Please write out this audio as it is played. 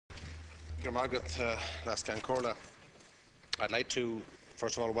I'd like to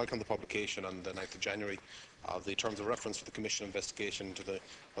first of all welcome the publication on the 9th of January of the terms of reference for the Commission investigation into the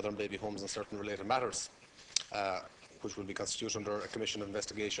mother and baby homes and certain related matters, which will be constituted under a Commission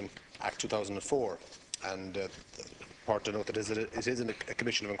investigation Act 2004. And part to note that it is a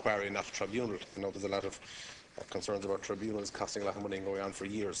commission of inquiry, not a tribunal. I know there's a lot of concerns about tribunals costing a lot of money and going on for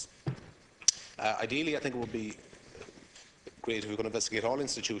years. Ideally, I think it would be great if we could investigate all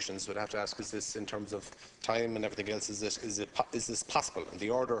institutions. We'd have to ask, is this, in terms of time and everything else, is this possible? And the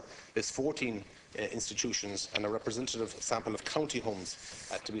order is 14 institutions and a representative sample of county homes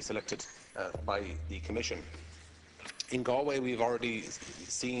to be selected by the Commission. In Galway, we've already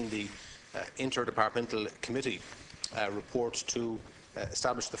seen the interdepartmental committee report to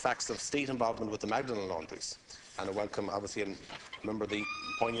establish the facts of state involvement with the Magdalen laundries. And I welcome, obviously, and remember the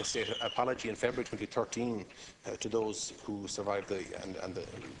poignant state apology in February 2013 to those who survived the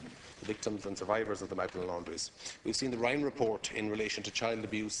victims and survivors of the Magdalen laundries. We've seen the Ryan report in relation to child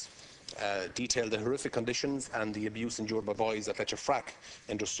abuse, detailed the horrific conditions and the abuse endured by boys at Letchfrack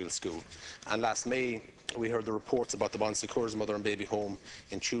Industrial School. And last May, we heard the reports about the Bon Secours mother and baby home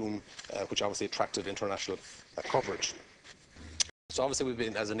in Tuam, which obviously attracted international coverage. So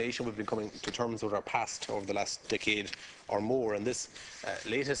obviously, as a nation, we've been coming to terms with our past over the last decade or more, and this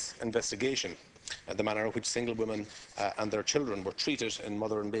latest investigation, the manner in which single women and their children were treated in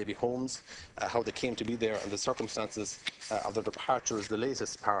mother and baby homes, how they came to be there, and the circumstances of their departure is the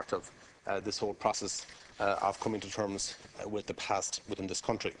latest part of this whole process of coming to terms with the past within this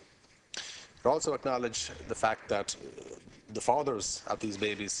country. But also acknowledge the fact that the fathers of these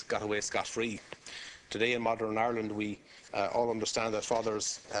babies got away scot-free. Today in modern Ireland, we all understand that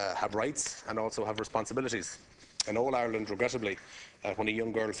fathers have rights and also have responsibilities. In all Ireland, regrettably, when a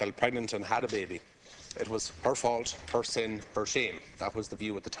young girl fell pregnant and had a baby, it was her fault, her sin, her shame. That was the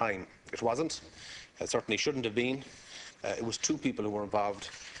view at the time. It wasn't. It certainly shouldn't have been. It was two people who were involved,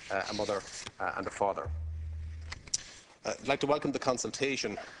 a mother and a father. I'd like to welcome the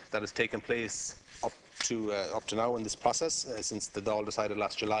consultation that has taken place up to now in this process, since the Dáil decided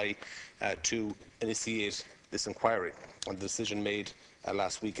last July to initiate this inquiry, and the decision made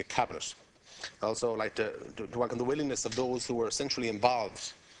last week at Cabinet. I'd also like to welcome the willingness of those who were essentially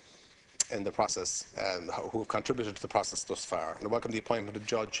involved in the process and who have contributed to the process thus far. And I welcome the appointment of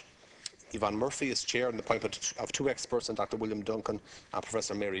Judge Yvonne Murphy as chair and the appointment of two experts, and Dr. William Duncan and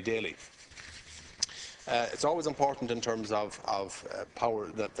Professor Mary Daly. It's always important in terms of power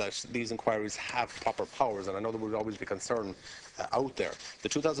that these inquiries have proper powers, and I know there would always be concern out there. The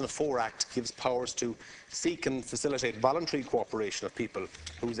 2004 Act gives powers to seek and facilitate voluntary cooperation of people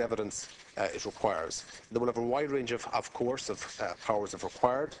whose evidence it requires. They will have a wide range of coercive powers if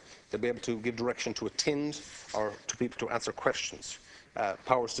required. They'll be able to give direction to attend or to people to answer questions,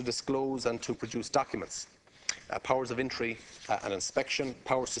 powers to disclose and to produce documents, powers of entry and inspection,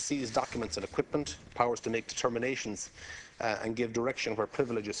 powers to seize documents and equipment, powers to make determinations and give direction where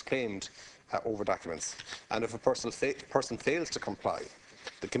privilege is claimed over documents. And if a person fails to comply,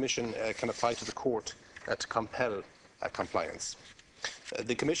 the Commission can apply to the court to compel compliance.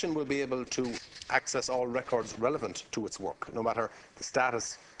 The Commission will be able to access all records relevant to its work, no matter the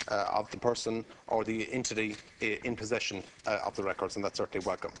status of the person or the entity in possession of the records, and that's certainly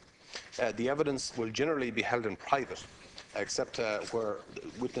welcome. The evidence will generally be held in private, except where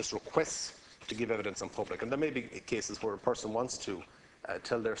witness requests to give evidence in public. And there may be cases where a person wants to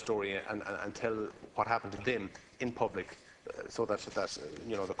tell their story and tell what happened to them in public, so that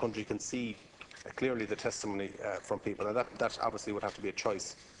the country can see clearly the testimony from people. And that obviously would have to be a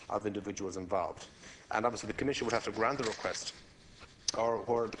choice of individuals involved. And obviously the Commission would have to grant the request, or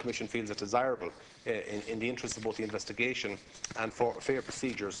where the Commission feels it desirable, in the interest of both the investigation and for fair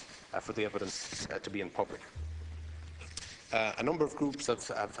procedures for the evidence to be in public. A number of groups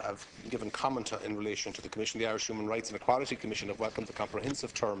have given comment in relation to the Commission. The Irish Human Rights and Equality Commission have welcomed the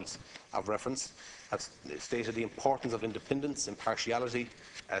comprehensive terms of reference, have stated the importance of independence, impartiality,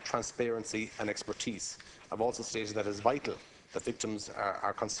 transparency and expertise. Have also stated that it is vital that victims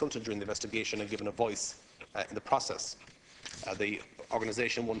are consulted during the investigation and given a voice in the process. The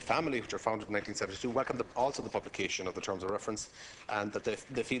organisation One Family, which were founded in 1972, welcomed also the publication of the terms of reference, and that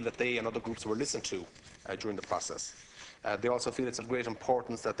they feel that they and other groups were listened to during the process. They also feel it's of great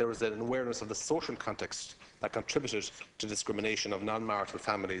importance that there is an awareness of the social context that contributed to discrimination of non-marital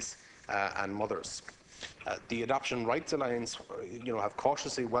families and mothers. The Adoption Rights Alliance have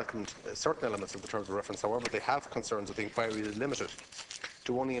cautiously welcomed certain elements of the terms of reference. However, they have concerns that the inquiry is limited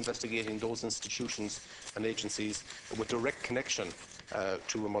to only investigating those institutions and agencies with direct connection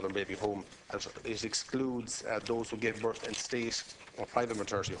to a mother and baby home, as it excludes those who gave birth in state or private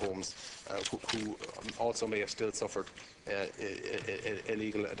maternity homes who also may have still suffered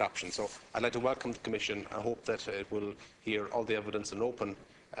illegal adoption. So I'd like to welcome the Commission. I hope that it will hear all the evidence in open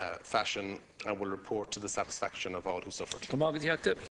fashion and will report to the satisfaction of all who suffered.